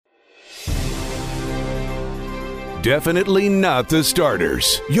Definitely not the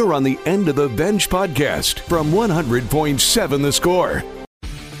starters. You're on the End of the Bench podcast from 100.7 The Score.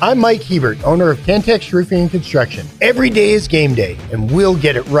 I'm Mike Hebert, owner of Cantex Roofing and Construction. Every day is game day, and we'll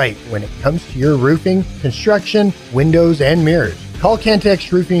get it right when it comes to your roofing, construction, windows, and mirrors. Call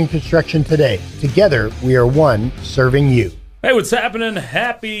Cantex Roofing and Construction today. Together, we are one serving you. Hey, what's happening?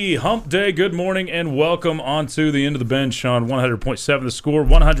 Happy Hump Day. Good morning and welcome onto the End of the Bench on 100.7 The Score,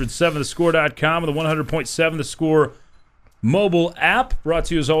 107thescore.com, and the 100.7 The Score mobile app. Brought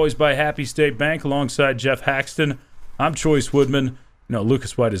to you as always by Happy State Bank alongside Geoff Haxton. I'm Chois Woodman. You know,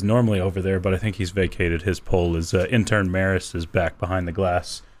 Lucas White is normally over there, but I think he's vacated his pole as intern Maris is back behind the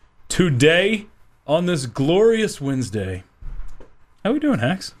glass today on this glorious Wednesday. How are we doing,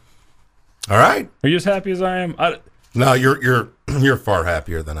 Hax? All right. Are you as happy as I am? No, you're far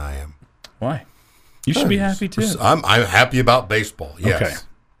happier than I am. Why? You should be happy too. I'm happy about baseball. Yes. Okay.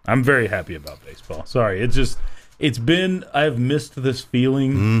 I'm very happy about baseball. Sorry, I've missed this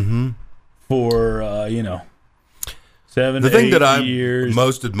feeling for 7 the thing eight that I years,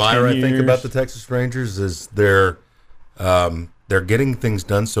 most admire, I think, years. about the Texas Rangers is they're getting things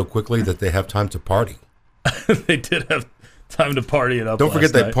done so quickly that they have time to party. They did have time to party it up. Don't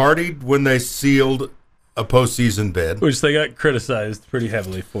forget last night. they partied when they sealed a postseason bid, which they got criticized pretty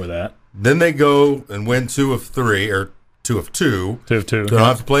heavily for that. Then they go and win 2 of 3 or 2 of 2. 2 of 2. So don't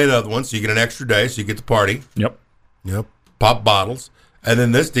have to play another one, so you get an extra day, so you get to party. Yep. Pop bottles, and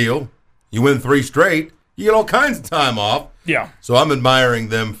then this deal, you win 3 straight. You get all kinds of time off. Yeah. So I'm admiring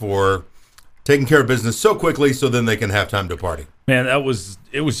them for taking care of business so quickly so then they can have time to party. Man, it was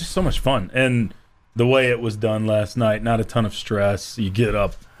just so much fun. And the way it was done last night, not a ton of stress. You get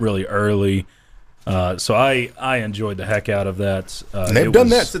up really early. So I enjoyed the heck out of that. And they've done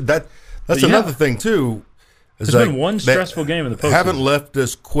that. That's another thing, too. There's been one stressful game in the postseason. Haven't left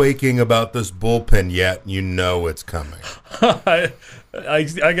us quaking about this bullpen yet. You know it's coming.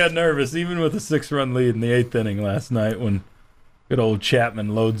 I got nervous, even with a 6-run lead in the 8th inning last night when good old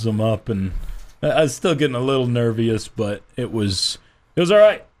Chapman loads them up. And I was still getting a little nervous, but it was all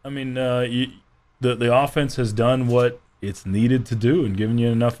right. I mean, the offense has done what it's needed to do and given you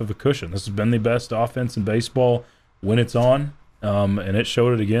enough of a cushion. This has been the best offense in baseball when it's on, and it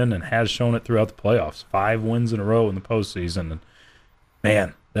showed it again and has shown it throughout the playoffs. 5 wins in a row in the postseason. And,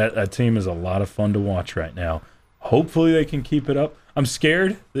 man, that team is a lot of fun to watch right now. Hopefully they can keep it up. I'm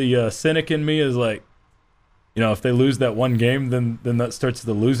scared. The cynic in me is like, if they lose that one game, then that starts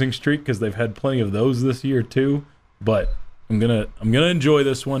the losing streak because they've had plenty of those this year too. But I'm gonna enjoy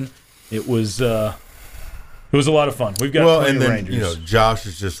this one. It was a lot of fun. We've got plenty of Rangers. Josh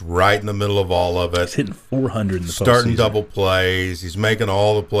is just right in the middle of all of it. He's hitting 400 in the starting postseason. Double plays. He's making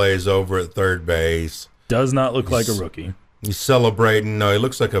all the plays over at third base. Does not look like a rookie. He's celebrating. No, he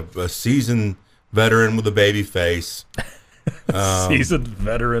looks like a seasoned veteran with a baby face. Seasoned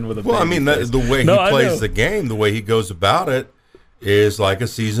veteran with a baby face. The way he plays the game, the way he goes about it, is like a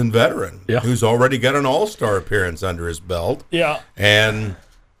seasoned veteran who's already got an all-star appearance under his belt. Yeah. And,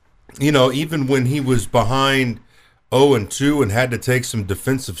 even when he was behind 0-2 and had to take some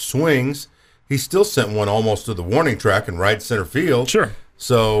defensive swings, he still sent one almost to the warning track in right center field. Sure.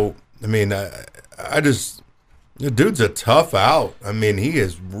 So, the dude's a tough out. He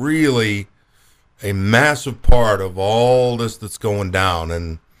is really a massive part of all this that's going down,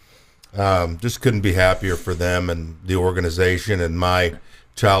 and just couldn't be happier for them and the organization and my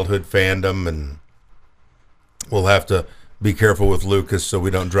childhood fandom. And we'll have to be careful with Lucas so we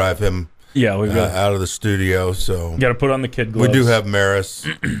don't drive him out of the studio. So got to put on the kid gloves. We do have Maris,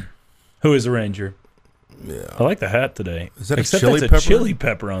 who is a Ranger. Yeah, I like the hat today. Is that Except a chili that's pepper? A chili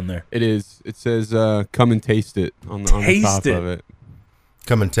pepper on there. It is. It says, "Come and taste it" on the top of it.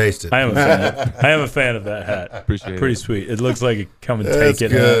 Come and taste it. I am a fan. I am a fan of that hat. Appreciate it. Pretty sweet. It looks like a come and take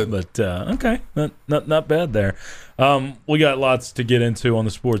it hat, but okay, not bad there. We got lots to get into on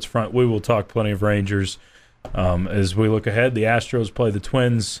the sports front. We will talk plenty of Rangers as we look ahead. The Astros play the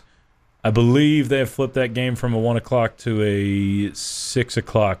Twins. I believe they have flipped that game from a 1 o'clock to a 6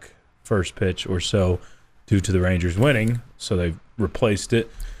 o'clock first pitch or so due to the Rangers winning, so they've replaced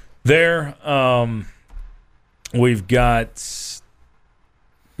it there. We've got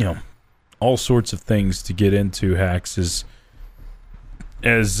all sorts of things to get into, Hax, as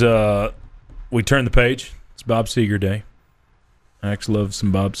we turn the page. It's Bob Seger Day. Hax loves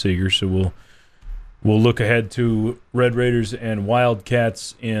some Bob Seger, so we'll look ahead to Red Raiders and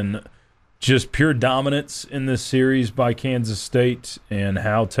Wildcats in just pure dominance in this series by Kansas State and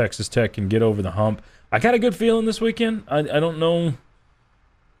how Texas Tech can get over the hump. I got a good feeling this weekend. I don't know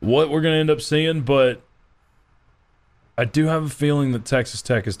what we're going to end up seeing, but I do have a feeling that Texas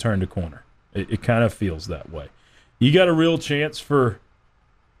Tech has turned a corner. It kind of feels that way. you got a real chance for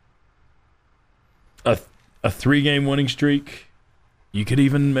a 3-game winning streak. You could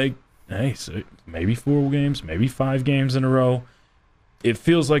even make, so maybe 4 games, maybe 5 games in a row. It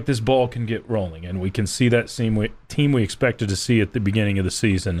feels like this ball can get rolling, and we can see that same team we expected to see at the beginning of the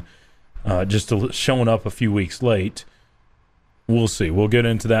season, just showing up a few weeks late. We'll see. We'll get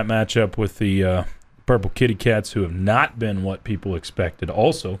into that matchup with the Purple Kitty Cats, who have not been what people expected.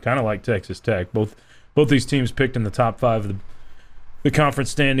 Also, kind of like Texas Tech, both these teams picked in the top 5 of the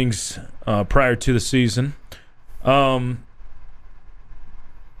conference standings prior to the season.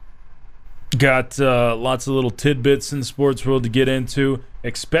 Got lots of little tidbits in the sports world to get into.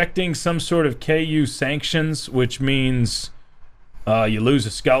 Expecting some sort of KU sanctions, which means you lose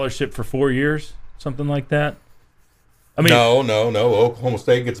a scholarship for 4 years, something like that. I mean, no. Oklahoma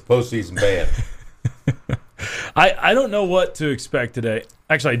State gets a postseason ban. I don't know what to expect today.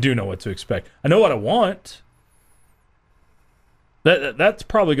 Actually, I do know what to expect. I know what I want. That's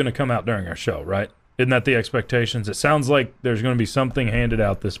probably going to come out during our show, right? Isn't that the expectations? It sounds like there's going to be something handed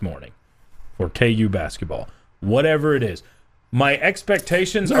out this morning for KU basketball. Whatever it is. My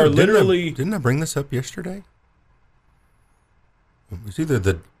expectations are literally... Didn't I bring this up yesterday? It was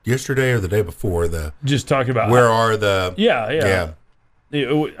either yesterday or the day before. Just talking about... Where are the... Yeah.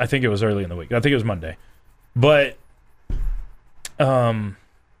 I think it was early in the week. I think it was Monday. But,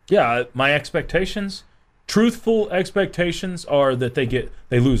 my expectations, truthful expectations, are that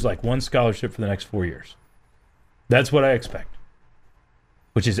they lose like 1 scholarship for the next 4 years. That's what I expect,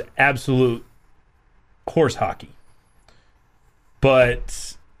 which is absolute horse hockey.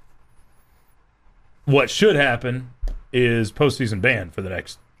 But what should happen is postseason ban for the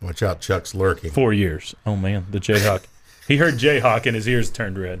next... Watch out, Chuck's lurking. 4 years. Oh, man, the Jayhawk. He heard Jayhawk and his ears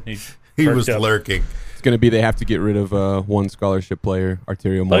turned red. He was lurking. It's going to be they have to get rid of 1 scholarship player.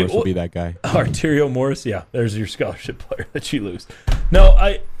 Arterial Morris will be that guy. Arterial Morris, yeah. There's your scholarship player that you lose.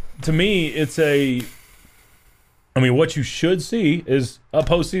 No, to me, it's what you should see is a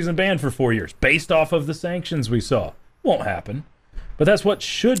postseason ban for 4 years based off of the sanctions we saw. Won't happen, but that's what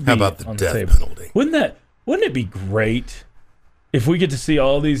should be on the table. How about the death penalty? Wouldn't it be great if we get to see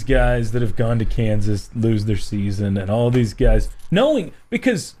all these guys that have gone to Kansas lose their season, and all these guys knowing,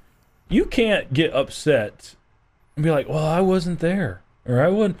 because you can't get upset and be like, well, I wasn't there,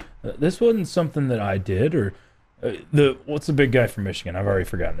 or this wasn't something that I did, or what's the big guy from Michigan? I've already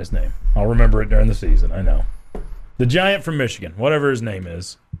forgotten his name. I'll remember it during the season. I know. The giant from Michigan, whatever his name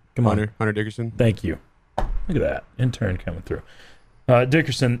is. Come on. Hunter Dickerson. Thank you. Look at that. Intern coming through.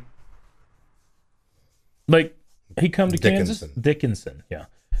 Dickerson, like, he come to Kansas? Dickinson, yeah.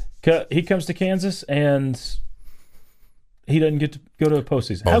 He comes to Kansas, and he doesn't get to go to a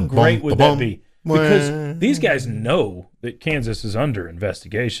postseason. How great would that be? Because these guys know that Kansas is under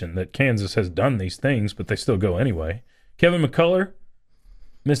investigation, that Kansas has done these things, but they still go anyway. Kevin McCullough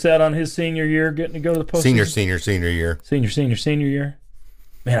missed out on his senior year getting to go to the postseason. Senior year. Senior year.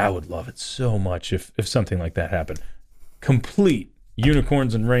 Man, I would love it so much if something like that happened. Complete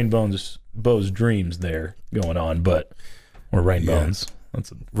unicorns and rainbows dreams there going on, or rainbows. Yeah.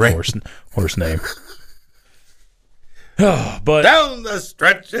 That's a horse name. But down the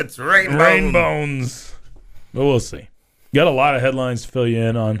stretch, it's rainbows. But we'll see. Got a lot of headlines to fill you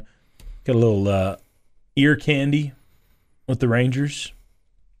in on. Got a little ear candy with the Rangers.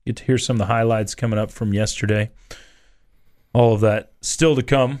 Get to hear some of the highlights coming up from yesterday. All of that still to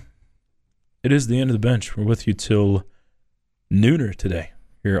come. It is the end of the bench. We're with you till nooner today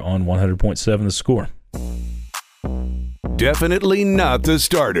here on 100.7 The Score. Definitely not the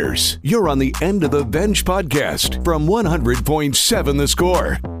starters. You're on the End of the Bench podcast from 100.7 The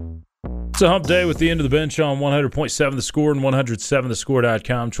Score. It's a hump day with the End of the Bench on 100.7 The Score and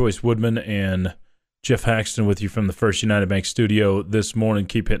 107thescore.com. Chois, Woodman, and Geoff Haxton with you from the First United Bank studio this morning.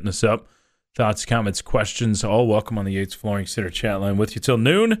 Keep hitting us up. Thoughts, comments, questions, all welcome on the Yates Flooring Center chat line with you till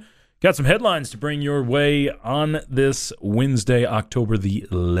noon. Got some headlines to bring your way on this Wednesday, October the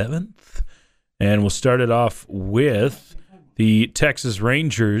 11th. And we'll start it off with the Texas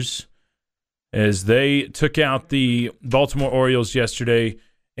Rangers as they took out the Baltimore Orioles yesterday,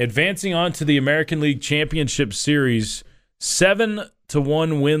 advancing on to the American League Championship Series.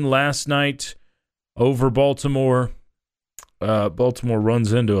 7-1 win last night over Baltimore. Baltimore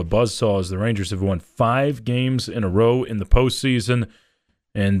runs into a buzzsaw as the Rangers have won 5 games in a row in the postseason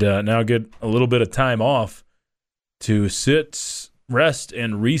and now get a little bit of time off to sit, rest,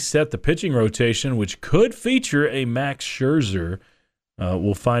 and reset the pitching rotation, which could feature a Max Scherzer.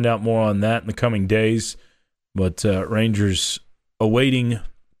 We'll find out more on that in the coming days. But Rangers awaiting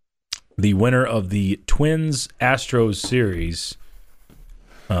the winner of the Twins-Astros series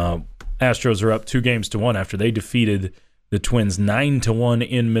Astros are up 2-1 after they defeated the Twins 9-1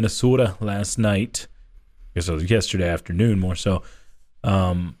 in Minnesota last night. I guess it was yesterday afternoon more so.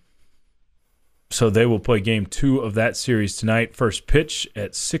 So they will play Game 2 of that series tonight. First pitch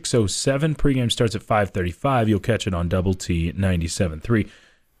at 6:07. Pregame starts at 5:35. You'll catch it on Double T 97.3.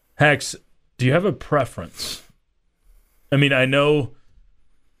 Hax, do you have a preference? I mean, I know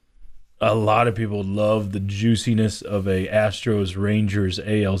a lot of people love the juiciness of a Astros-Rangers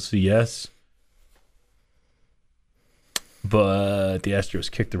ALCS, but the Astros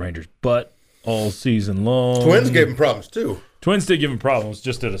kicked the Rangers' butt all season long. Twins gave them problems too. Twins did give them problems,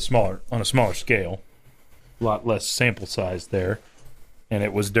 just on a smaller scale. A lot less sample size there. And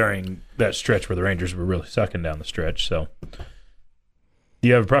it was during that stretch where the Rangers were really sucking down the stretch. So, do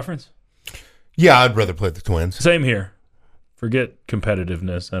you have a preference? Yeah, I'd rather play the Twins. Same here. Forget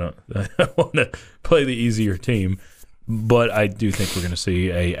competitiveness. I want to play the easier team. But I do think we're going to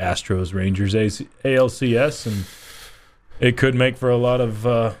see a Astros-Rangers ALCS, and it could make for a lot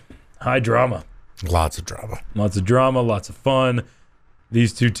of high drama. Lots of drama. Lots of drama, lots of fun.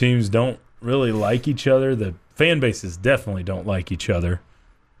 These two teams don't really like each other. The fan bases definitely don't like each other.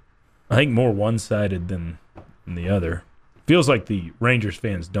 I think more one-sided than the other. Feels like the Rangers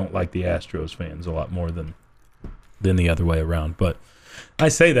fans don't like the Astros fans a lot more than the other way around. But I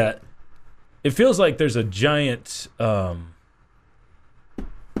say that. It feels like there's a giant what's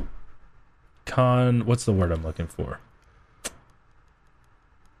the word I'm looking for?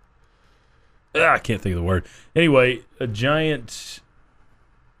 I can't think of the word. Anyway, a giant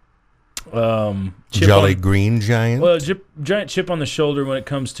Jolly Green Giant? Well, giant chip on the shoulder when it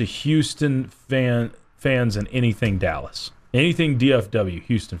comes to Houston fans and anything Dallas. Anything DFW,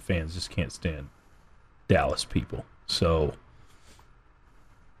 Houston fans just can't stand Dallas people. So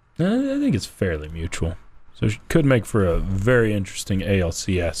I think it's fairly mutual. So it could make for a very interesting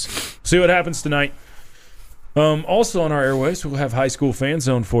ALCS. See what happens tonight. Also on our airways, we'll have High School Fan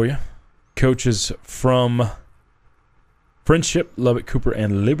Zone for you. Coaches from Friendship, Lubbock Cooper,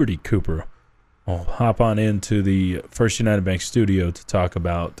 and Liberty Cooper will hop on into the First United Bank studio to talk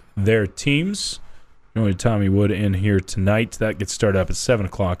about their teams. Normally Tommy Wood in here tonight. That gets started up at 7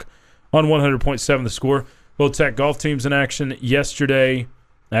 o'clock on 100.7 The Score. Both Tech golf teams in action yesterday.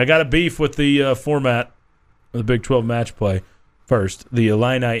 I got a beef with the format of the Big 12 match play. First, the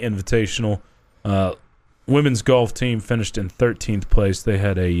Illini Invitational. Women's golf team finished in 13th place. They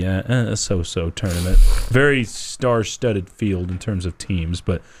had a so-so tournament. Very star-studded field in terms of teams,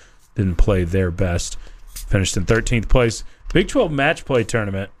 but didn't play their best. Finished in 13th place. Big 12 match play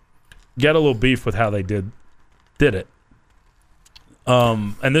tournament. Got a little beef with how they did it.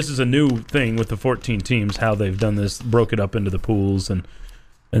 And this is a new thing with the 14 teams, how they've done this, broke it up into the pools and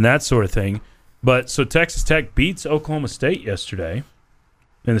that sort of thing. But so Texas Tech beats Oklahoma State yesterday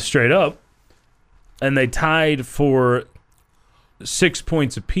in the straight up. And they tied for 6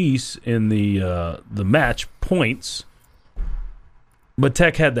 points apiece in the match points. But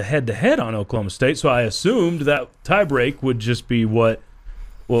Tech had the head-to-head on Oklahoma State, so I assumed that tiebreak would just be what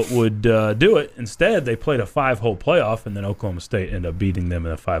would do it. Instead, they played a 5-hole playoff, and then Oklahoma State ended up beating them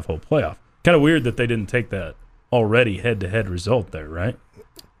in a 5-hole playoff. Kind of weird that they didn't take that already head-to-head result there, right?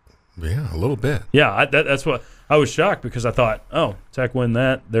 Yeah, a little bit. Yeah, that's what I was shocked because I thought, oh, Tech win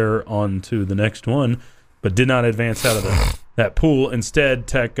that, they're on to the next one, but did not advance out of that pool. Instead,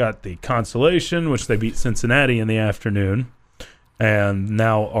 Tech got the consolation, which they beat Cincinnati in the afternoon, and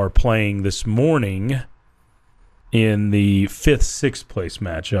now are playing this morning in the 5th, 6th place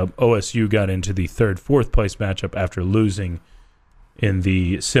matchup. OSU got into the 3rd, 4th place matchup after losing in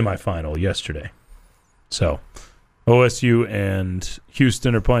the semifinal yesterday. So OSU and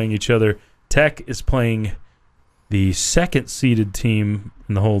Houston are playing each other. Tech is playing the 2nd-seeded team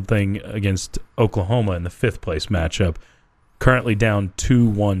in the whole thing against Oklahoma in the 5th place matchup. Currently down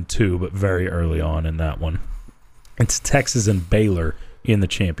 2-1-2, but very early on in that one. It's Texas and Baylor in the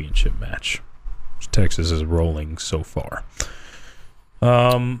championship match. Texas is rolling so far.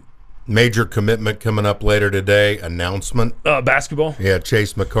 Major commitment coming up later today. Announcement. Basketball. Yeah,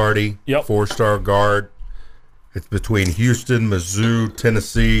 Chase McCarty, Yep. 4-star guard. It's between Houston, Mizzou,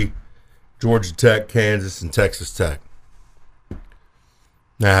 Tennessee, Georgia Tech, Kansas, and Texas Tech.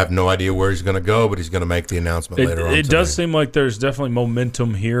 I have no idea where he's going to go, but he's going to make the announcement later on. It does seem like there's definitely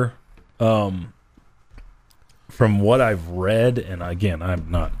momentum here. From what I've read, and again,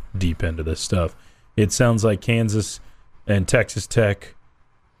 I'm not deep into this stuff, it sounds like Kansas and Texas Tech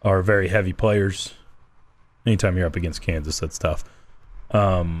are very heavy players. Anytime you're up against Kansas, that's tough.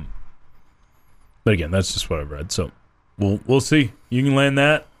 But again, that's just what I've read. So we'll see. You can land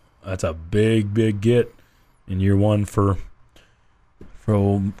that. That's a big get in year one for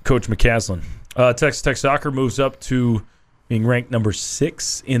from Coach McCaslin. Texas Tech soccer moves up to being ranked number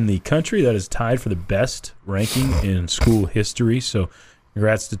 6 in the country. That is tied for the best ranking in school history. So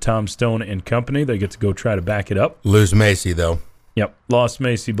congrats to Tom Stone and company. They get to go try to back it up. Lose Macy, though. Yep. Lost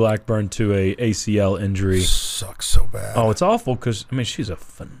Macy Blackburn to a ACL injury. Sucks so bad. Oh, it's awful because, she's a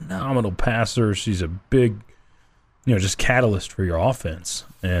phenomenal passer. She's a big, just catalyst for your offense.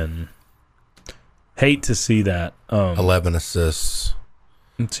 And hate to see that. 11 assists,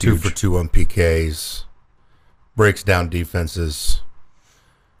 2 huge. for 2 on PKs, breaks down defenses.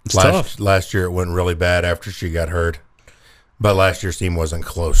 It's tough. Last year it went really bad after she got hurt. But last year's team wasn't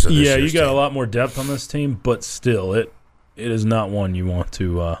close to this year's you got team. a lot more depth on this team, but still, it is not one you want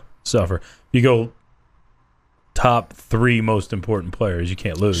to suffer. You go top 3 most important players, you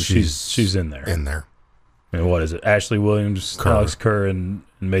can't lose. She's in there. In there. What is it? Ashley Williams, Alex Kerr, and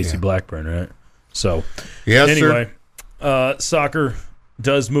Macy Blackburn, right? So, yes, anyway, soccer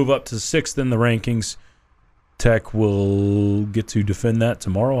does move up to 6th in the rankings. Tech will get to defend that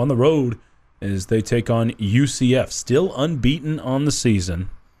tomorrow on the road as they take on UCF, still unbeaten on the season.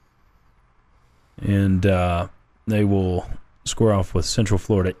 And they will square off with Central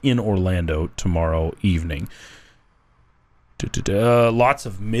Florida in Orlando tomorrow evening. Lots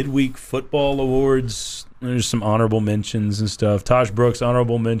of midweek football awards. There's some honorable mentions and stuff. Taj Brooks,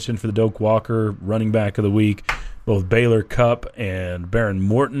 honorable mention for the Doak Walker running back of the week. Both Baylor Cup and Baron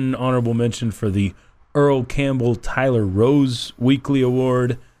Morton, honorable mention for the Earl Campbell Tyler Rose Weekly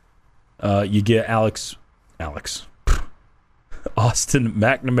Award. You get Austin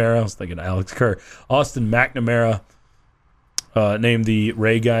McNamara. I was thinking Alex Kerr. Austin McNamara named the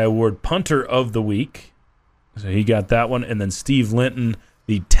Ray Guy Award Punter of the Week. So he got that one. And then Steve Linton,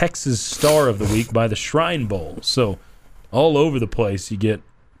 the Texas Star of the Week by the Shrine Bowl. So all over the place you get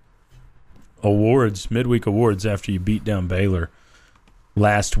awards, midweek awards after you beat down Baylor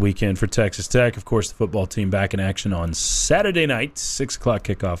last weekend for Texas Tech. Of course, the football team back in action on Saturday night, 6 o'clock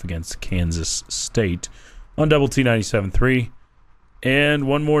kickoff against Kansas State on Double T 97.3. And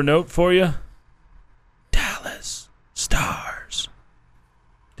one more note for you. Dallas Stars.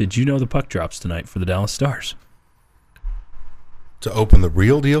 Did you know the puck drops tonight for the Dallas Stars? To open the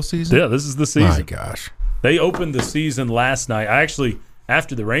real deal season? Yeah, this is the season. My gosh. They opened the season last night. I actually,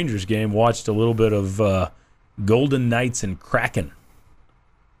 after the Rangers game, watched a little bit of Golden Knights and Kraken.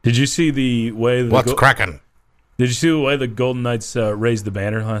 Did you see the way What's Kraken? Did you see the way the Golden Knights raised the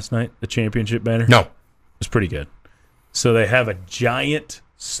banner last night, the championship banner? No. It was pretty good. So they have a giant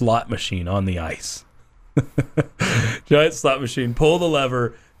slot machine on the ice. Giant slot machine. Pull the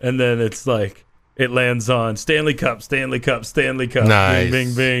lever, and then it's like it lands on Stanley Cup, Stanley Cup, Stanley Cup. Nice. Bing,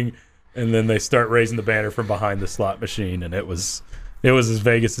 bing, bing. And then they start raising the banner from behind the slot machine, and it was as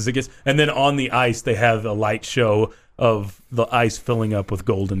Vegas as it gets. And then on the ice, they have a light show of the ice filling up with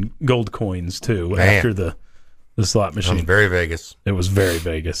gold coins too. Man. After the slot machine. Sounds very Vegas. It was very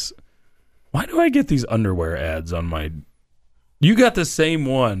Vegas. Why do I get these underwear ads on my? You got the same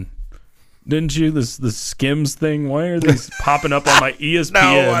one, didn't you? The Skims thing. Why are these popping up on my ESPN?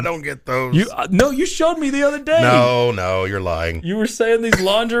 No, I don't get those. You showed me the other day. No, you're lying. You were saying these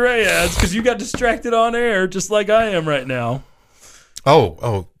lingerie ads because you got distracted on air, just like I am right now.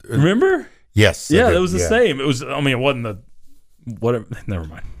 Oh. Remember? Yes. Yeah, it was the same. It was. It wasn't the whatever. Never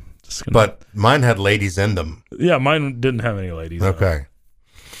mind. But mine had ladies in them. Yeah, mine didn't have any ladies. Okay.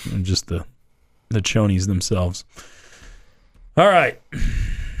 And just the chonies themselves. All right.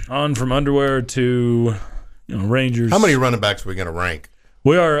 On from underwear to Rangers. How many running backs are we going to rank?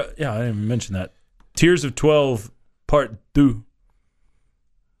 We are. Yeah, I didn't even mention that. Tiers of 12, part 2.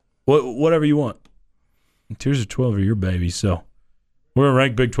 Whatever you want. Tiers of 12 are your baby, so we're going to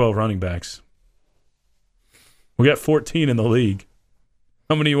rank Big 12 running backs. We got 14 in the league.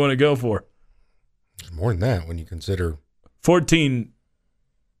 How many you want to go for? There's more than that when you consider 14.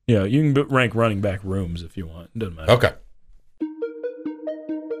 Yeah, you can rank running back rooms if you want. It doesn't matter. Okay.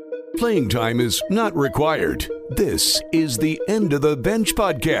 Playing time is not required. This is the End of the Bench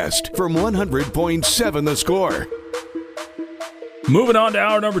podcast from 100.7 The Score. Moving on to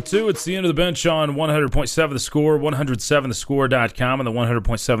hour number 2. It's the End of the Bench on 100.7 The Score, 107thescore.com, and the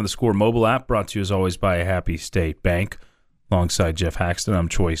 100.7 The Score mobile app, brought to you as always by Happy State Bank. Alongside Geoff Haxton, I'm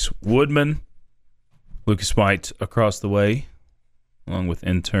Chois Woodman. Lucas White across the way, along with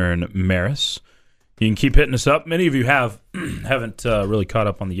intern Maris. You can keep hitting us up. Many of you haven't really caught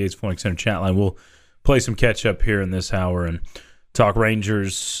up on the Yates Phoenix Center chat line. We'll play some catch up here in this hour and talk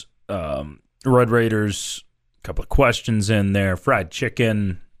Rangers, Red Raiders. A couple of questions in there. Fried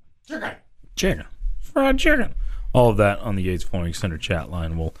chicken. Fried chicken. All of that on the Yates Phoenix Center chat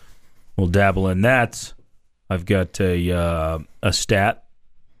line. We'll dabble in that. I've got a stat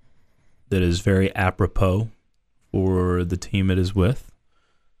that is very apropos for the team it is with.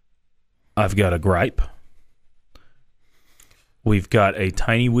 I've got a gripe. We've got a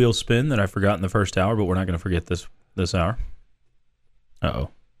tiny wheel spin that I forgot in the first hour, but we're not going to forget this hour. Uh-oh.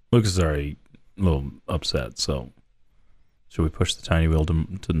 Lucas is already a little upset, so should we push the tiny wheel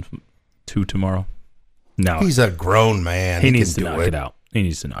to tomorrow? No. He's a grown man. He needs to knock it out. He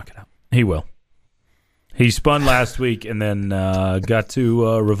needs to knock it out. He will. He spun last week and then got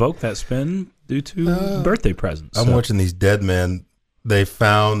to revoke that spin due to birthday presents. I'm watching these dead men. They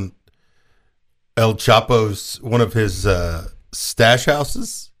found El Chapo's, one of his stash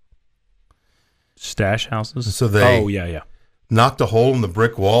houses. Stash houses? So they knocked a hole in the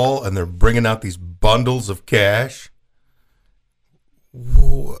brick wall, and they're bringing out these bundles of cash.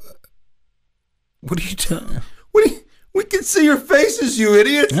 What are you doing? We can see your faces, you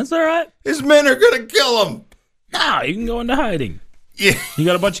idiots. That's all right. His men are going to kill him. No, you can go into hiding. Yeah. You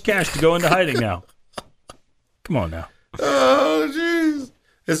got a bunch of cash to go into hiding now. Come on now. Oh, jeez.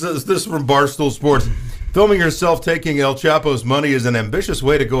 This is from Barstool Sports. Filming yourself taking El Chapo's money is an ambitious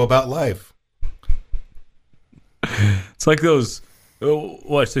way to go about life. It's like those.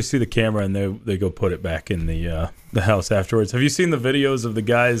 Watch, they see the camera and they go put it back in the house afterwards. Have you seen the videos of the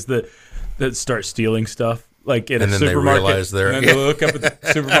guys that start stealing stuff, like in and a then supermarket? They realize they're, and then they look up at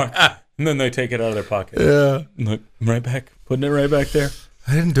the supermarket and then they take it out of their pocket. Yeah, look right back, putting it right back there.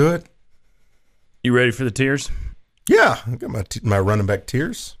 I didn't do it. You ready for the tears? Yeah, I got my running back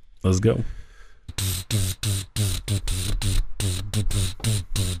tears. Let's go.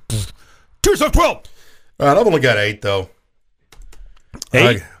 Tears of 12. All right, I've only got 8 though.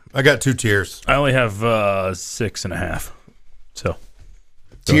 8? I got 2 tiers. I only have 6.5. So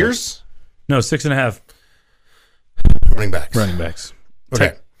tiers? No, 6.5. Running backs. Running backs.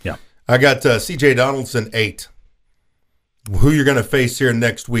 Okay. Yeah. I got C.J. Donaldson 8. Who you're going to face here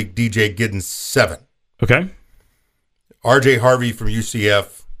next week? DJ Giddens 7. Okay. R.J. Harvey from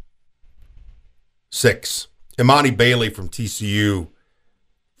UCF 6. Imani Bailey from TCU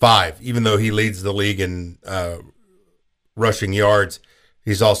 5. Even though he leads the league in rushing yards,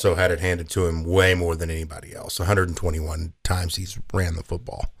 he's also had it handed to him way more than anybody else. 121 times he's ran the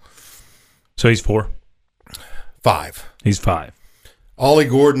football. So he's 4? 5. He's 5. Ollie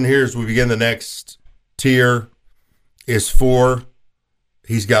Gordon here as we begin the next tier is 4.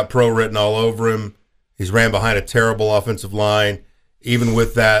 He's got pro written all over him. He's ran behind a terrible offensive line. Even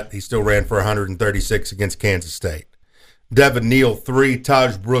with that, he still ran for 136 against Kansas State. Devin Neal 3,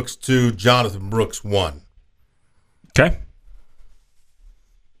 Taj Brooks 2, Jonathan Brooks 1. Okay.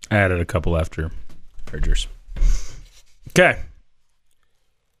 I added a couple after mergers. Okay.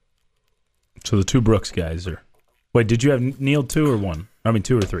 So the 2 Brooks guys are... Wait, did you have Neal 2 or 1? I mean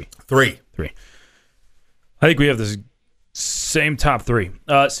 2 or 3? 3. 3. I think we have the same top 3.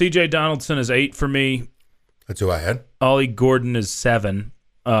 C.J. Donaldson is 8 for me. That's who I had. Ollie Gordon is 7.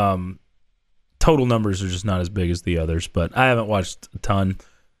 Total numbers are just not as big as the others, but I haven't watched a ton.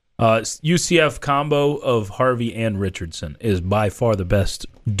 UCF combo of Harvey and Richardson is by far the best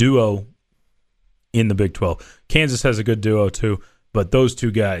duo in the Big 12. Kansas has a good duo too, but those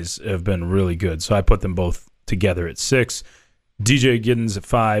 2 guys have been really good, so I put them both together at 6. DJ Giddens at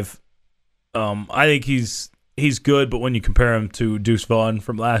 5. I think he's good, but when you compare him to Deuce Vaughn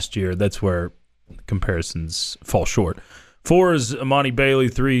from last year, that's where comparisons fall short. 4 is Imani Bailey,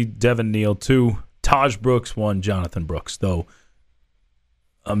 3 Devin Neal, 2 Taj Brooks, 1 Jonathan Brooks. Though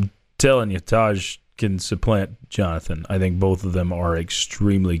I'm telling you, Taj can supplant Jonathan. I think both of them are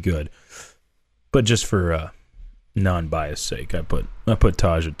extremely good. But just for non-bias sake, I put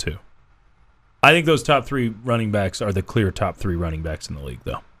Taj at 2. I think those top 3 running backs are the clear top 3 running backs in the league,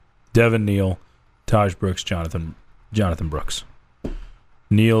 though. Devin Neal, Taj Brooks, Jonathan Brooks.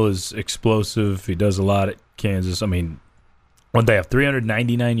 Neal is explosive. He does a lot at Kansas. I mean, what they have,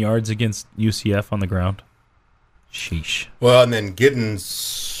 399 yards against UCF on the ground. Sheesh. Well, and then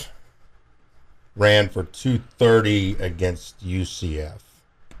Giddens ran for 230 against UCF.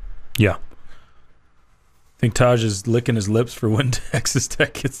 Yeah. I think Taj is licking his lips for when Texas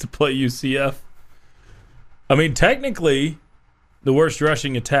Tech gets to play UCF. I mean, technically, the worst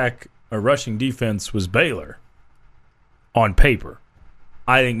rushing attack or rushing defense was Baylor on paper.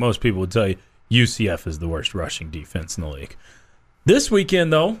 I think most people would tell you UCF is the worst rushing defense in the league. This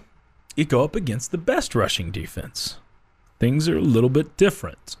weekend, though, you go up against the best rushing defense. Things are a little bit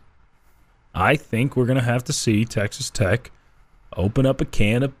different. I think we're going to have to see Texas Tech open up a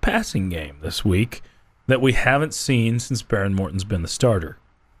can of passing game this week that we haven't seen since Baron Morton's been the starter.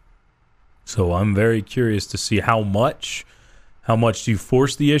 So I'm very curious to see how much. How much do you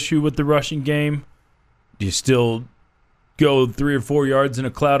force the issue with the rushing game? Do you still go 3 or 4 yards in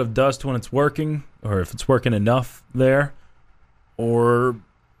a cloud of dust when it's working, or if it's working enough there? Or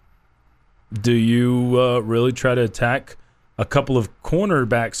do you really try to attack a couple of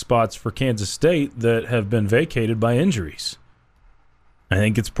cornerback spots for Kansas State that have been vacated by injuries? I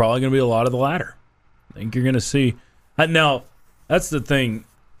think it's probably going to be a lot of the latter. I think you're going to see. Now, that's the thing.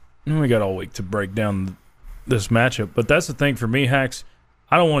 We got all week to break down this matchup, but that's the thing for me, Hax.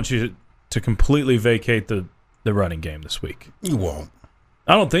 I don't want you to completely vacate the running game this week. You won't.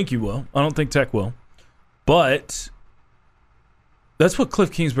 I don't think you will. I don't think Tech will. But that's what Cliff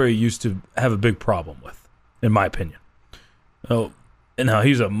Kingsbury used to have a big problem with, in my opinion. Oh, and now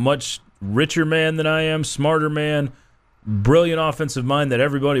he's a much richer man than I am, smarter man, brilliant offensive mind that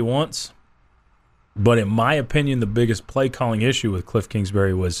everybody wants. But in my opinion, the biggest play calling issue with Cliff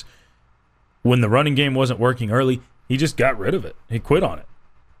Kingsbury was when the running game wasn't working early, he just got rid of it. He quit on it.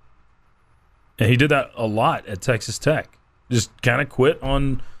 And he did that a lot at Texas Tech. Just kind of quit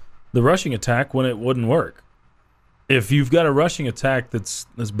on the rushing attack when it wouldn't work. If you've got a rushing attack that's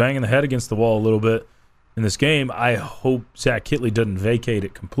banging the head against the wall a little bit in this game, I hope Zach Kitley doesn't vacate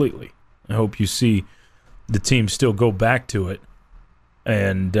it completely. I hope you see the team still go back to it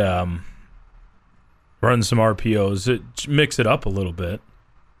and run some RPOs, mix it up a little bit.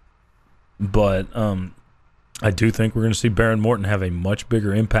 But I do think we're going to see Baron Morton have a much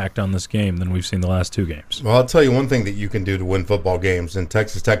bigger impact on this game than we've seen the last 2 games. Well, I'll tell you one thing that you can do to win football games, and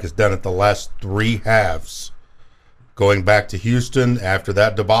Texas Tech has done it the last 3 halves. Going back to Houston after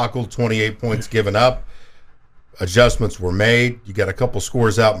that debacle, 28 points given up, adjustments were made. You got a couple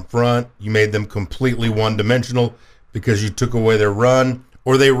scores out in front. You made them completely one-dimensional because you took away their run,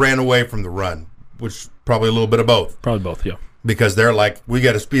 or they ran away from the run, which probably a little bit of both. Probably both, yeah. Because they're like, we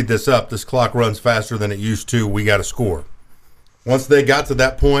got to speed this up. This clock runs faster than it used to. We got to score. Once they got to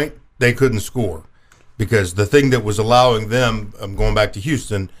that point, they couldn't score because the thing that was allowing them, I'm going back to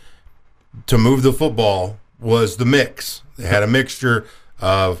Houston, to move the football was the mix. They had a mixture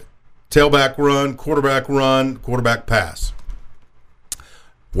of tailback run, quarterback pass.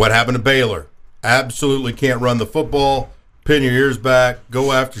 What happened to Baylor? Absolutely can't run the football. Pin your ears back.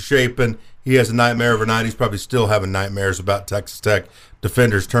 Go after Shapen. He has a nightmare overnight. He's probably still having nightmares about Texas Tech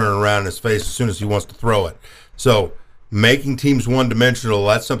defenders turning around in his face as soon as he wants to throw it. So making teams one-dimensional,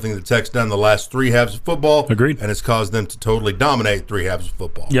 that's something that Tech's done the last 3 halves of football. Agreed. And it's caused them to totally dominate 3 halves of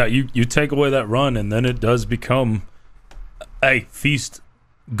football. Yeah, you take away that run, and then it does become a feast.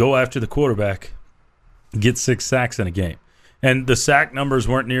 Go after the quarterback. Get 6 sacks in a game. And the sack numbers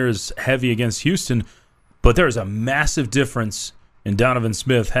weren't near as heavy against Houston, but there is a massive difference in Donovan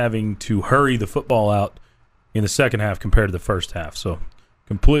Smith having to hurry the football out in the second half compared to the first half. So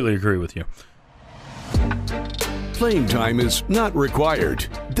completely agree with you. Playing time is not required.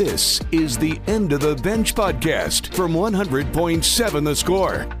 This is the End of the Bench podcast from 100.7 The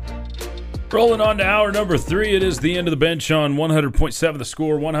Score. Rolling on to hour number 3. It is the End of the Bench on 100.7 The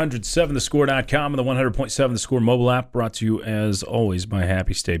Score, 107thescore.com, and the 100.7 The Score mobile app, brought to you as always by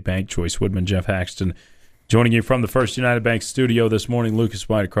Happy State Bank. Chois, Woodman, Geoff, Haxton. Joining you from the First United Bank studio this morning, Lucas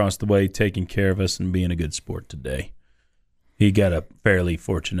White across the way, taking care of us and being a good sport today. He got a fairly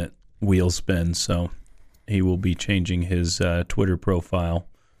fortunate wheel spin, so he will be changing his Twitter profile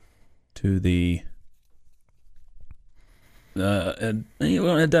to the it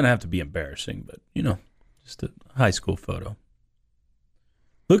doesn't have to be embarrassing, but, just a high school photo.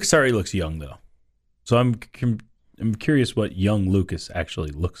 Lucas already looks young, though. So I'm curious what young Lucas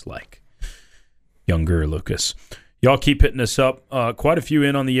actually looks like. Younger Lucas. Y'all keep hitting us up. Quite a few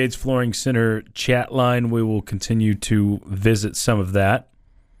in on the Yates Flooring Center chat line. We will continue to visit some of that.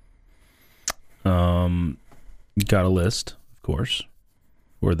 Got a list, of course,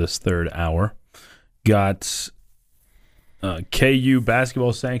 for this third hour. Got KU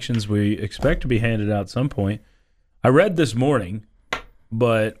basketball sanctions we expect to be handed out at some point. I read this morning,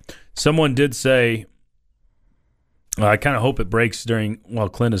 but someone did say, I kind of hope it breaks while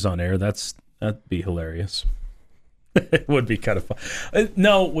Clint is on air. That'd be hilarious. It would be kind of fun.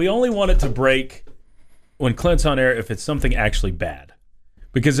 No, we only want it to break when Clint's on air if it's something actually bad.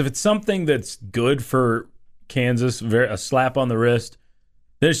 Because if it's something that's good for Kansas, a slap on the wrist,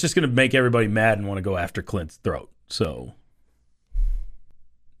 then it's just going to make everybody mad and want to go after Clint's throat. So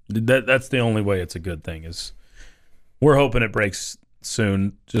that's the only way it's a good thing. Is we're hoping it breaks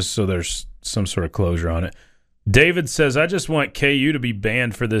soon, just so there's some sort of closure on it. David says, I just want KU to be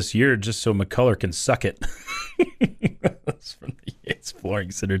banned for this year just so McCullough can suck it. That's from the Yates Flooring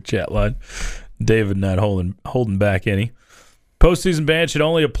Center chat line. David not holding back any. Postseason ban should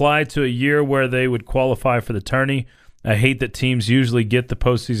only apply to a year where they would qualify for the tourney. I hate that teams usually get the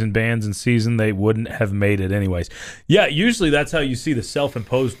postseason bans in season they wouldn't have made it anyways. Yeah, usually that's how you see the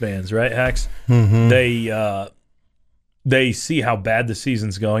self-imposed bans, right, Hax? Mm-hmm. They see how bad the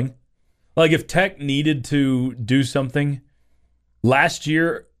season's going. Like if Tech needed to do something last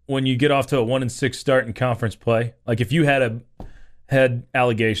year when you get off to a 1-6 start in conference play, like if you had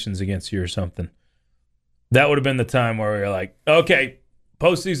allegations against you or something, that would have been the time where we were like, okay,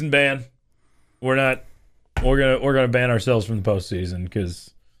 postseason ban. We're gonna ban ourselves from the postseason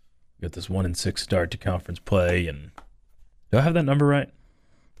because we got this 1-6 start to conference play. And do I have that number right?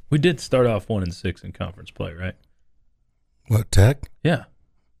 We did start off 1-6 in conference play, right? What, Tech? Yeah.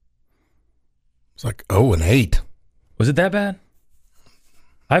 It's like 0-8. Was it that bad?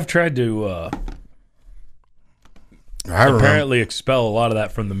 I've tried to apparently expel a lot of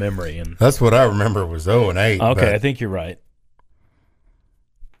that from the memory, and that's what I remember was 0-8. Okay, I think you're right.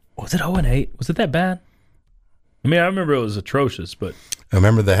 Was it 0-8? Was it that bad? I mean, I remember it was atrocious, but I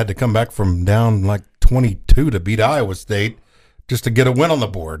remember they had to come back from down like 22 to beat Iowa State just to get a win on the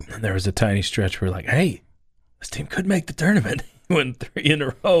board. And there was a tiny stretch where like, hey, this team could make the tournament. Win 3 in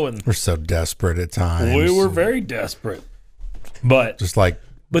a row, and we're so desperate at times. We were very desperate, but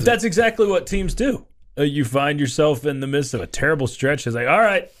that's exactly what teams do. You find yourself in the midst of a terrible stretch. It's like, all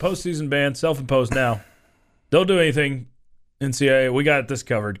right, postseason ban, self-imposed now. Don't do anything, NCAA. We got this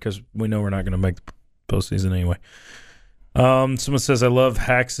covered because we know we're not going to make the postseason anyway. Someone says, I love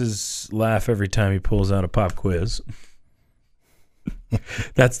Hax's laugh every time he pulls out a pop quiz.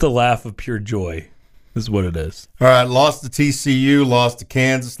 That's the laugh of pure joy. This is what it is. All right, lost to TCU, lost to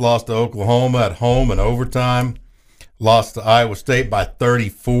Kansas, lost to Oklahoma at home in overtime, lost to Iowa State by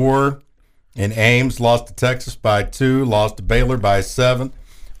 34 in Ames, lost to Texas by 2, lost to Baylor by 7,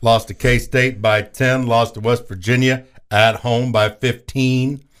 lost to K-State by 10, lost to West Virginia at home by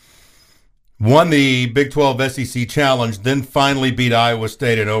 15, won the Big 12 SEC Challenge, then finally beat Iowa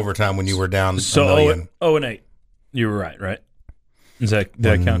State in overtime when you were down a million. 0-8. You were right? Does that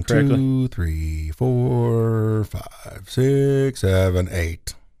count correctly? 1, 2, 3, 4, 5, 6, 7,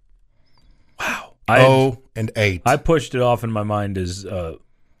 8. Wow. 0-8. I pushed it off in my mind as a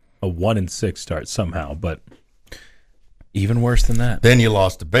 1-6 start somehow, but even worse than that. Then you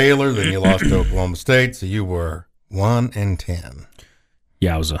lost to Baylor, then you lost to Oklahoma State, so you were 1-10.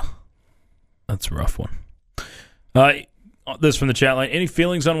 Yowza. That's a rough one. This from the chat line. Any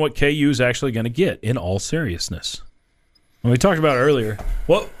feelings on what KU is actually going to get in all seriousness? We talked about it earlier.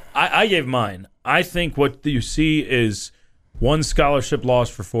 Well, I gave mine. I think what you see is one scholarship loss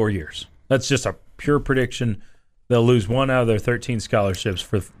for 4 years. That's just a pure prediction. They'll lose 1 out of their 13 scholarships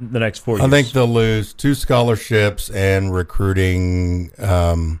for the next 4 years. I think they'll lose 2 scholarships and recruiting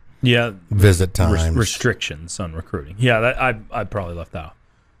visit times. Restrictions on recruiting. Yeah, I probably left out.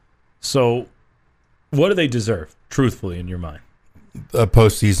 So what do they deserve, truthfully, in your mind? A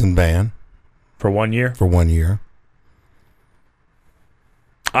postseason ban. For 1 year? For 1 year.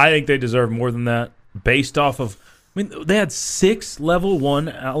 I think they deserve more than that based off of – I mean, they had 6 level 1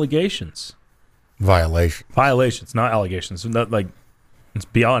 allegations. Violations, not allegations. It's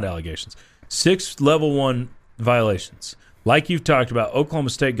beyond allegations. 6 level 1 violations. Like you've talked about, Oklahoma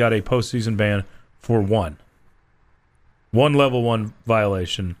State got a postseason ban for 1. 1 level 1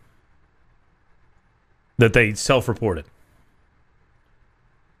 violation that they self-reported.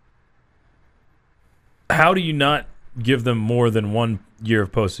 How do you not give them more than 1 year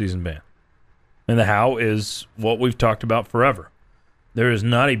of postseason ban? And the how is what we've talked about forever. There is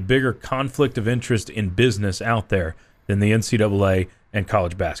not a bigger conflict of interest in business out there than the NCAA and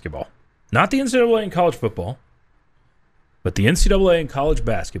college basketball. Not the NCAA and college football, but the NCAA and college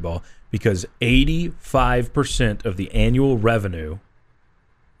basketball, because 85% of the annual revenue,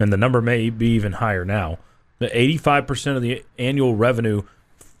 and the number may be even higher now, but 85% of the annual revenue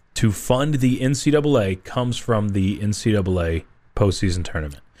to fund the NCAA comes from the NCAA postseason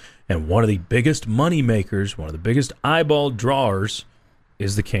tournament. And one of the biggest money makers, one of the biggest eyeball drawers,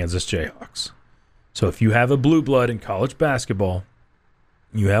 is the Kansas Jayhawks. So if you have a blue blood in college basketball,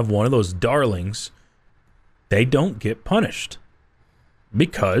 you have one of those darlings, they don't get punished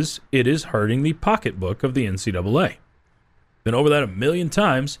because it is hurting the pocketbook of the NCAA. Been over that a million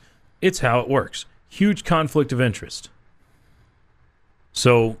times. It's how it works. Huge conflict of interest.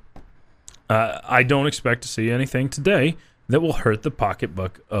 So I don't expect to see anything today that will hurt the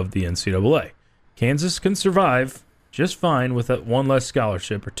pocketbook of the NCAA. Kansas can survive just fine with 1 less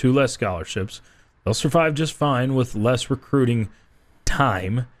scholarship or 2 less scholarships. They'll survive just fine with less recruiting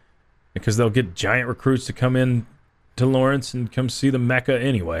time because they'll get giant recruits to come in to Lawrence and come see the Mecca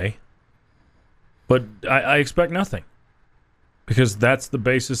anyway. But I expect nothing because that's the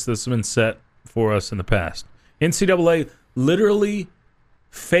basis that's been set for us in the past. NCAA literally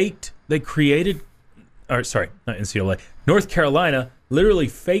faked. They created, or sorry, not NCAA. North Carolina literally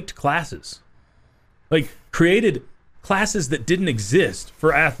faked classes, like created classes that didn't exist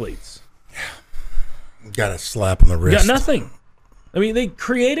for athletes. Got a slap on the wrist. Got nothing. I mean, they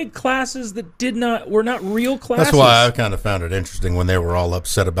created classes that were not real classes. That's why I kind of found it interesting when they were all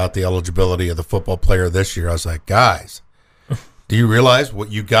upset about the eligibility of the football player this year. I was like, guys, do you realize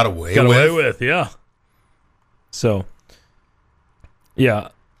what you got away with? Yeah. So, yeah,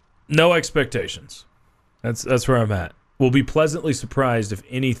 no expectations. That's where I'm at. We'll be pleasantly surprised if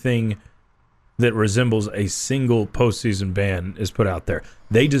anything that resembles a single postseason ban is put out there.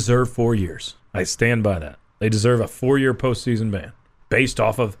 They deserve 4 years. I stand by that. They deserve a 4-year postseason ban based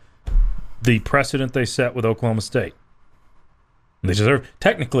off of the precedent they set with Oklahoma State. They deserve,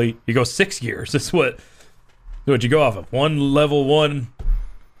 technically, you go 6 years. That's what you go off of. One level 1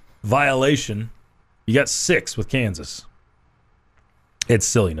 violation. You got 6 with Kansas. It's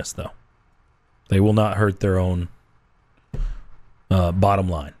silliness, though. They will not hurt their own bottom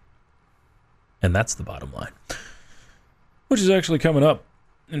line. And that's the bottom line, which is actually coming up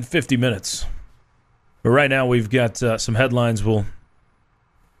in 50 minutes. But right now we've got some headlines we'll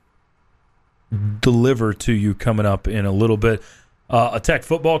deliver to you coming up in a little bit. A Tech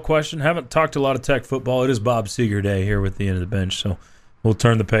football question. Haven't talked a lot of Tech football. It is Bob Seeger Day here with the end of the bench, so we'll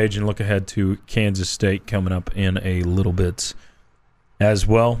turn the page and look ahead to Kansas State coming up in a little bit as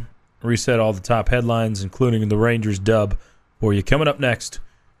well. Reset all the top headlines, including the Rangers dub for you. Coming up next,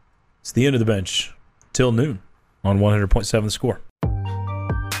 it's the end of the bench till noon on 100.7 The Score.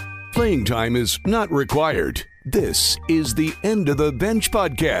 Playing time is not required. This is the End of the Bench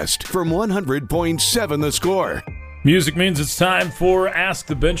podcast from 100.7 The Score. Music means it's time for Ask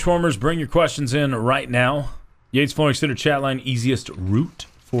the Benchwarmers. Bring your questions in right now. Yates Flooring Center chat line, easiest route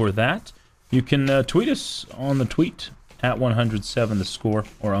for that. You can tweet us on the tweet at 107 The Score,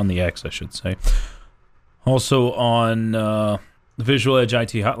 or on the X, I should say. Also on the Visual Edge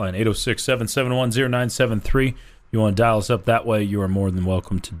IT hotline, 806-771-0973. You want to dial us up that way, you are more than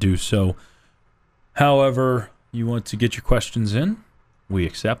welcome to do so. However you want to get your questions in, we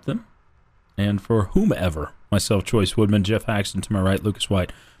accept them. And for whomever, myself, Chois, Woodman, Geoff, Haxton, to my right, Lucas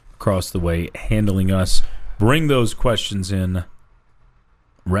White, across the way, handling us. Bring those questions in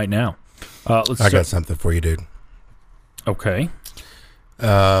right now. I got something for you, dude. Okay.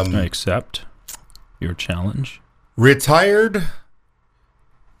 I accept your challenge. Retired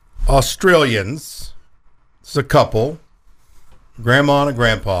Australians. It's a couple, grandma and a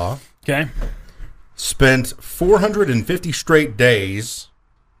grandpa. Okay. Spent 450 straight days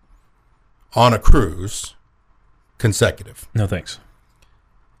on a cruise, consecutive. No thanks.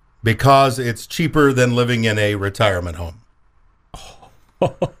 Because it's cheaper than living in a retirement home.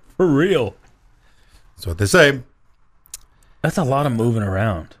 For real? That's what they say. That's a lot of moving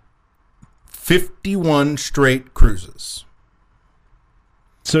around. 51 straight cruises.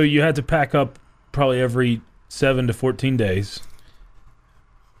 So you had to pack up probably every 7 to 14 days.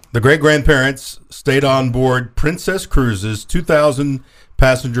 The great-grandparents stayed on board Princess Cruises'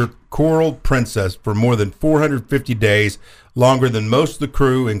 2,000-passenger Coral Princess for more than 450 days, longer than most of the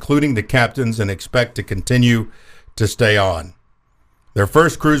crew, including the captains, and expect to continue to stay on. Their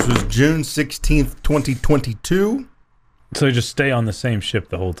first cruise was June 16th, 2022. So they just stay on the same ship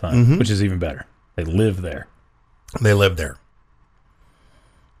the whole time, which is even better. They live there. They live there.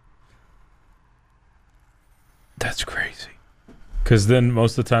 That's crazy. Because then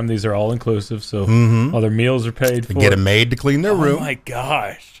most of the time these are all inclusive, so all their meals are paid for. They get a maid to clean their room. Oh my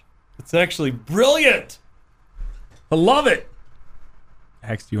gosh. It's actually brilliant. I love it.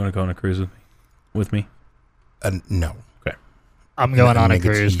 Hax, do you want to go on a cruise with me? No. Okay. I'm going on a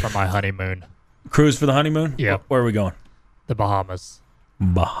cruise for my honeymoon. Cruise for the honeymoon? Yeah. Where are we going? The Bahamas.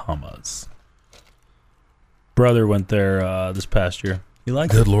 Bahamas. Brother went there this past year. You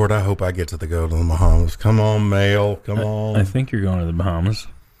like Good Lord, I hope I get to go to the Bahamas. Come on, Mail. Come on. I think you're going to the Bahamas.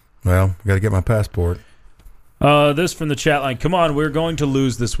 Well, I got to get my passport. This from the chat line. Come on, we're going to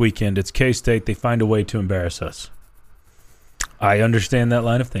lose this weekend. It's K-State. They find a way to embarrass us. I understand that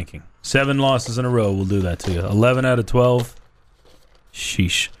line of thinking. 7 losses in a row will do that to you. 11 out of 12.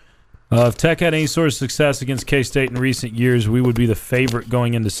 Sheesh. If Tech had any sort of success against K-State in recent years, we would be the favorite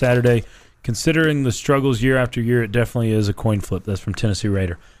going into Saturday. Considering the struggles year after year, it definitely is a coin flip. That's from Tennessee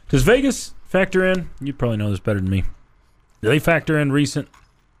Raider. Does Vegas factor in? You probably know this better than me. Do they factor in recent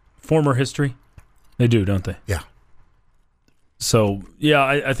former history? They do, don't they? Yeah. So, yeah,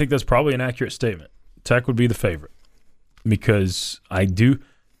 I think that's probably an accurate statement. Tech would be the favorite because I do,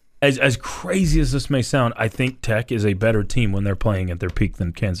 as crazy as this may sound, I think Tech is a better team when they're playing at their peak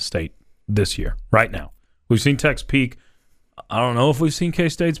than Kansas State this year, right now, We've seen Tech's peak. I don't know if we've seen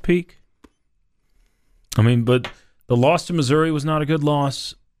K-State's peak. I mean, but the loss to Missouri was not a good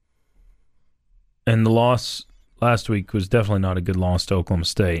loss. And the loss last week was definitely not a good loss to Oklahoma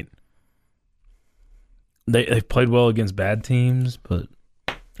State. They've played well against bad teams, but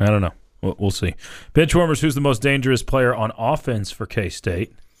I don't know. We'll see. Benchwarmers, who's the most dangerous player on offense for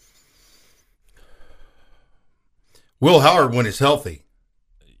K-State? Will Howard when he's healthy.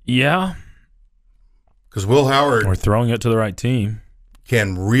 Yeah. Because Will Howard... We're throwing it to the right team.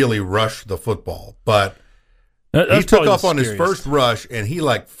 ...can really rush the football. But he took off on his first rush, and he,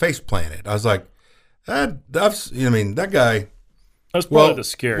 face planted. I was like, that guy... That's probably the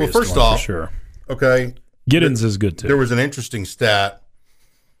scariest first one off, for sure. Okay. Giddens is good, too. There was an interesting stat.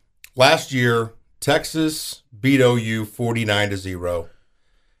 Last year, Texas beat OU 49-0.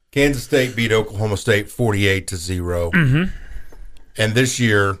 Kansas State beat Oklahoma State 48-0. Mm-hmm. And this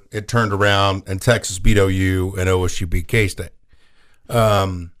year, it turned around, and Texas beat OU, and OSU beat K-State.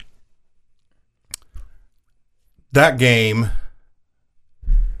 That game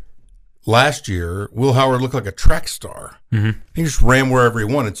last year, Will Howard looked like a track star. Mm-hmm. He just ran wherever he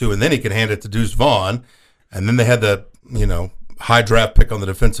wanted to, and then he could hand it to Deuce Vaughn, and then they had the, high draft pick on the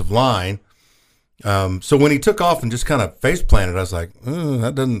defensive line. So when he took off and just kind of face planted, I was like,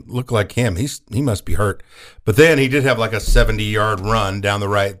 that doesn't look like him. He must be hurt. But then he did have like a 70-yard run down the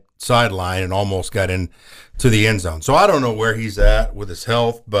right sideline and almost got into the end zone. So I don't know where he's at with his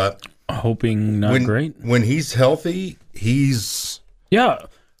health, but hoping not great. When he's healthy, he's a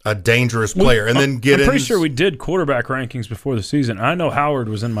dangerous player. And then I'm pretty sure we did quarterback rankings before the season. I know Howard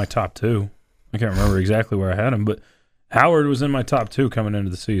was in my top 2. I can't remember exactly where I had him, but Howard was in my top 2 coming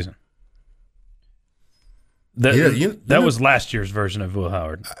into the season. That was last year's version of Will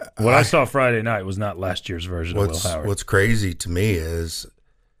Howard. What I saw Friday night was not last year's version of Will Howard. What's crazy to me is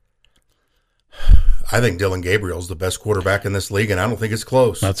I think Dylan Gabriel's the best quarterback in this league, and I don't think it's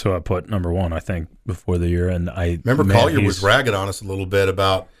close. That's who I put number 1, I think, before the year. And I remember Collier was ragging on us a little bit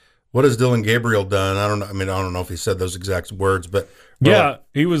about what has Dylan Gabriel done. I don't know if he said those exact words, but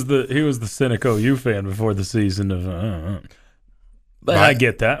he was the cynic OU fan before the season of. But I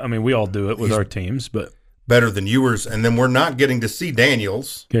get that. I mean, we all do it with our teams, but better than Ewers, and then we're not getting to see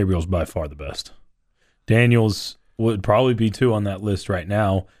Daniels. Gabriel's by far the best. Daniels would probably be 2 on that list right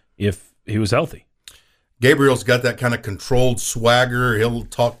now if he was healthy. Gabriel's got that kind of controlled swagger. He'll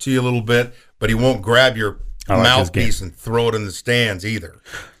talk to you a little bit, but he won't grab your mouthpiece and throw it in the stands either.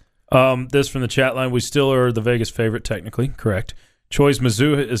 This from the chat line. We still are the Vegas favorite, technically. Correct. Chois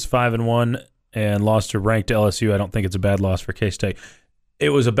Mizzou is 5-1 and lost to ranked LSU. I don't think it's a bad loss for K-State. It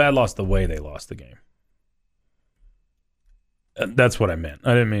was a bad loss the way they lost the game. That's what I meant.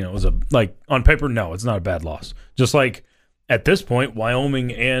 I didn't mean it was on paper, no, it's not a bad loss. Just like at this point,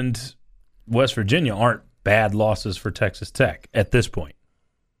 Wyoming and West Virginia aren't bad losses for Texas Tech at this point.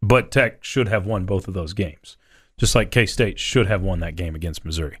 But Tech should have won both of those games. Just like K-State should have won that game against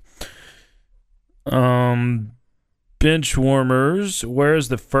Missouri. Benchwarmers, where's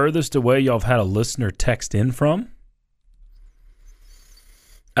the furthest away y'all have had a listener text in from?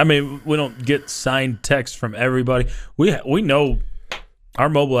 I mean, we don't get signed text from everybody. We know our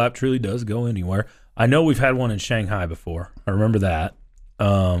mobile app truly does go anywhere. I know we've had one in Shanghai before. I remember that.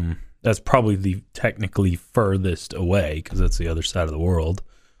 That's probably the technically furthest away because that's the other side of the world.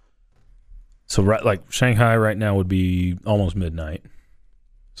 So, Shanghai right now would be almost midnight,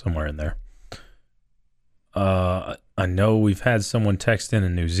 somewhere in there. I know we've had someone text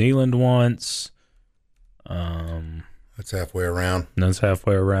in New Zealand once. That's halfway around.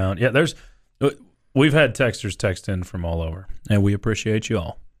 Yeah, we've had texters text in from all over, and we appreciate you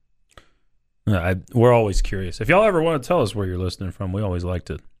all. We're always curious. If y'all ever want to tell us where you're listening from, we always like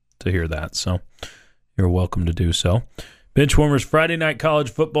to hear that. So you're welcome to do so. Benchwarmers, Friday night college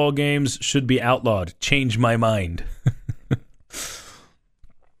football games should be outlawed. Change my mind.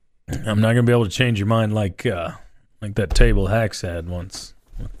 I'm not going to be able to change your mind like that table Hacks had once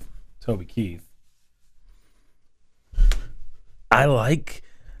with Toby Keith. I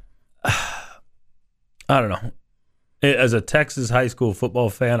don't know. As a Texas high school football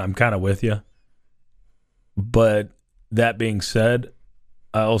fan, I'm kind of with you. But that being said,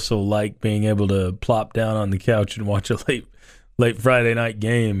 I also like being able to plop down on the couch and watch a late Friday night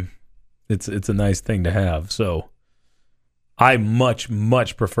game. It's a nice thing to have. So I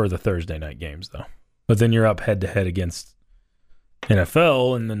much prefer the Thursday night games, though. But then you're up head-to-head against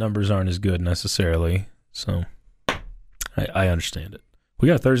NFL, and the numbers aren't as good necessarily. So I understand it. We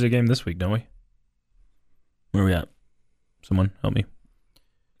got a Thursday game this week, don't we? Where are we at? Someone help me.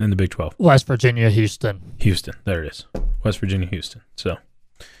 In the Big 12. West Virginia, Houston. Houston. There it is. West Virginia, Houston. So,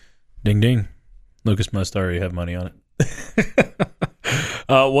 ding, ding. Lucas must already have money on it.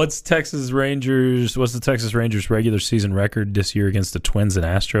 What's the Texas Rangers regular season record this year against the Twins and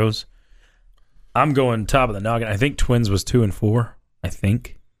Astros? I'm going top of the noggin. I think Twins was 2-4. I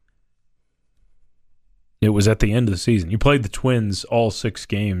think it was at the end of the season. You played the Twins all 6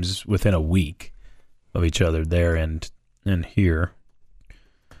 games within a week of each other there and here.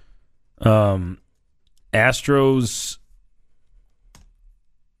 Astros,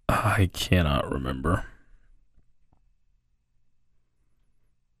 I cannot remember.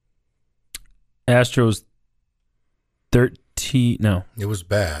 Astros 13, no. It was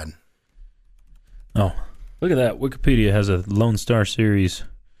bad. Oh, look at that. Wikipedia has a Lone Star Series.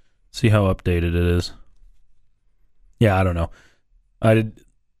 See how updated it is. Yeah, I don't know.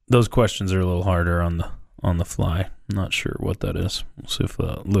 Those questions are a little harder on the fly. I'm not sure what that is. We'll see if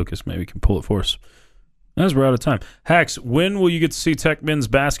Lucas maybe can pull it for us. As we're out of time. Hax, when will you get to see Tech men's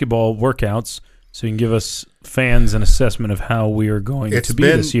basketball workouts so you can give us fans an assessment of how we are going to be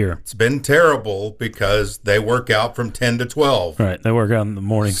this year? It's been terrible because they work out from 10 to 12. Right, they work out in the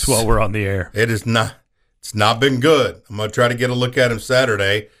mornings while we're on the air. It's not been good. I'm going to try to get a look at him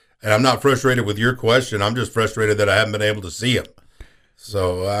Saturday, and I'm not frustrated with your question. I'm just frustrated that I haven't been able to see him.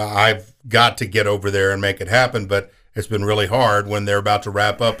 So I've got to get over there and make it happen, but it's been really hard when they're about to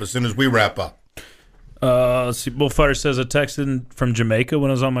wrap up as soon as we wrap up. Let's see. Bullfighter says I texted from Jamaica when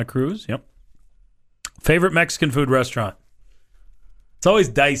I was on my cruise. Yep. Favorite Mexican food restaurant? It's always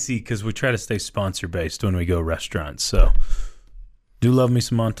dicey because we try to stay sponsor-based when we go restaurants. So do love me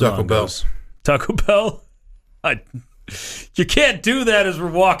some Montelongos. Taco Bell? You can't do that as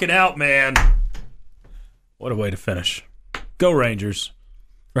we're walking out, man. What a way to finish. Go Rangers.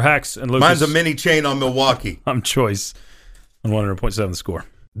 For Hax and Lucas. Mine's a mini chain on Milwaukee. I'm Chois on 100.7 The Score.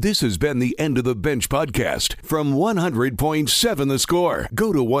 This has been the End of the Bench podcast from 100.7 The Score.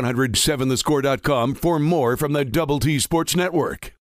 Go to 107thescore.com for more from the Double T Sports Network.